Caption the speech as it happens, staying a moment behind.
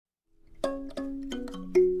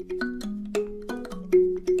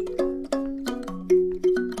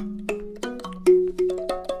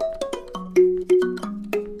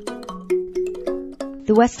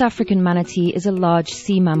The West African manatee is a large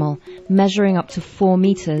sea mammal, measuring up to 4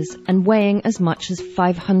 meters and weighing as much as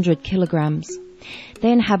 500 kilograms.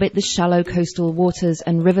 They inhabit the shallow coastal waters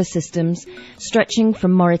and river systems stretching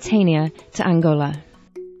from Mauritania to Angola.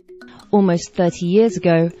 Almost 30 years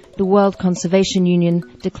ago, the World Conservation Union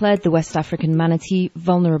declared the West African manatee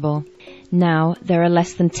vulnerable. Now, there are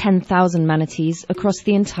less than 10,000 manatees across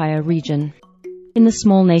the entire region. In the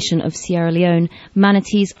small nation of Sierra Leone,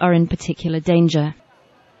 manatees are in particular danger.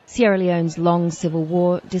 Sierra Leone's long civil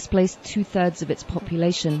war displaced 2/3 of its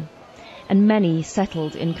population, and many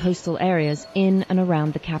settled in coastal areas in and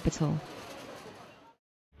around the capital.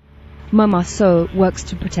 Mama So works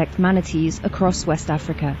to protect manatees across West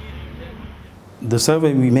Africa. The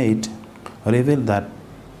survey we made revealed that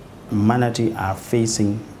manatee are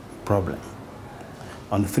facing problems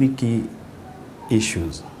on 3 key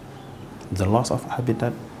issues: the loss of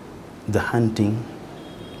habitat, the hunting,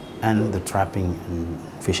 and the trapping and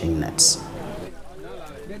fishing nets.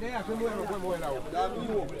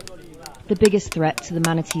 The biggest threat to the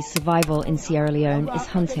manatee's survival in Sierra Leone is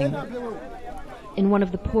hunting. In one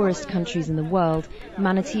of the poorest countries in the world,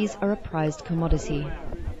 manatees are a prized commodity.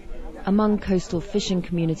 Among coastal fishing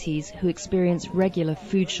communities who experience regular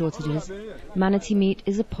food shortages, manatee meat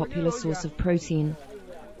is a popular source of protein.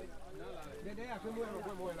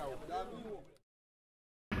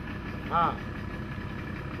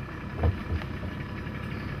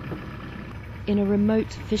 In a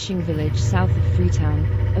remote fishing village south of Freetown,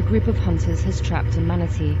 a group of hunters has trapped a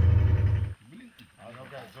manatee.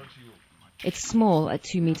 It's small at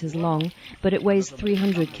 2 meters long, but it weighs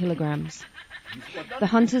 300 kilograms. The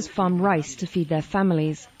hunters farm rice to feed their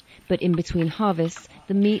families, but in between harvests,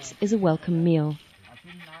 the meat is a welcome meal.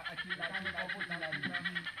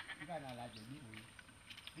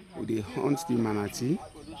 They hunt the manatee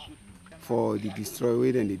for the destroy,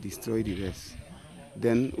 and they destroy the rest.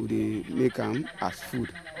 Then they make them as food,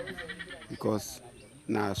 because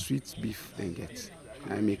now sweet beef they get.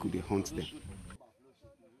 I make they hunt them.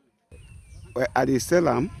 I they sell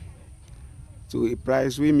them to a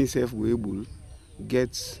price we myself will able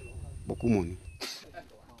get boku money.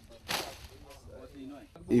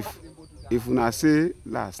 If una say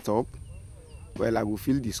last stop, well, I will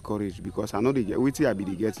feel discouraged, because I know they get waiting. I be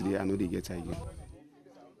they get there. I know they get again.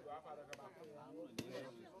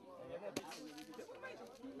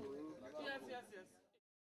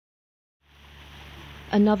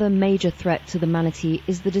 Another major threat to the manatee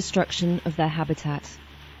is the destruction of their habitat.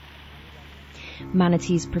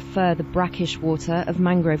 Manatees prefer the brackish water of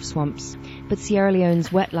mangrove swamps, but Sierra Leone's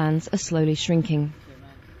wetlands are slowly shrinking.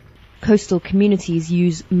 Coastal communities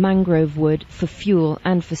use mangrove wood for fuel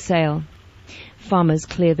and for sale. Farmers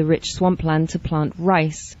clear the rich swampland to plant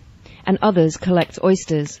rice, and others collect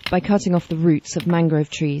oysters by cutting off the roots of mangrove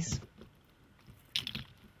trees.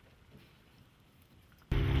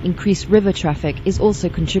 Increased river traffic is also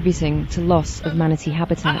contributing to loss of manatee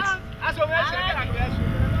habitat.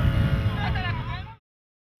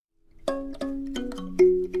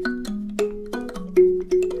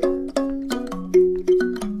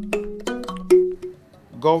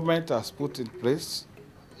 Government has put in place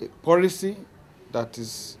a policy that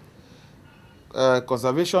is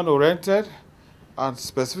conservation oriented, and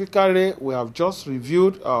specifically we have just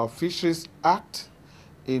reviewed our Fisheries Act,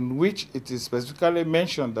 in which it is specifically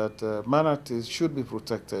mentioned that manatees should be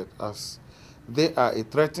protected, as they are a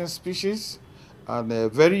threatened species and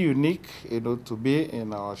very unique, to be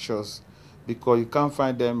in our shores, because you can't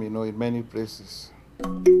find them, in many places.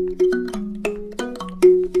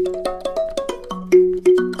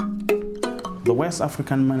 The West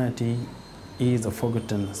African manatee is a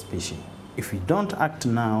forgotten species. If we don't act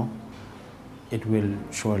now, it will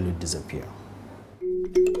surely disappear.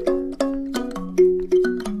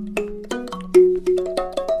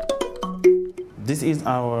 This is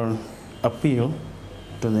our appeal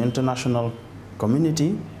to the international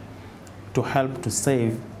community to help to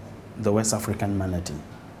save the West African manatee.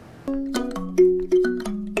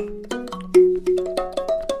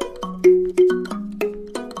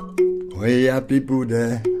 We are people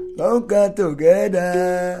there, don't get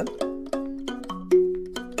together.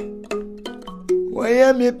 We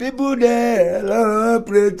are me people there, Lord,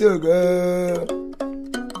 pray to God.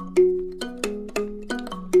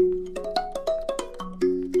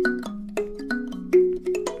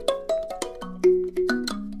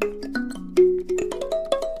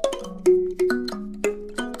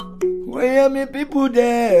 We are me people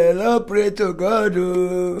there, Lord, pray to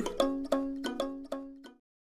God.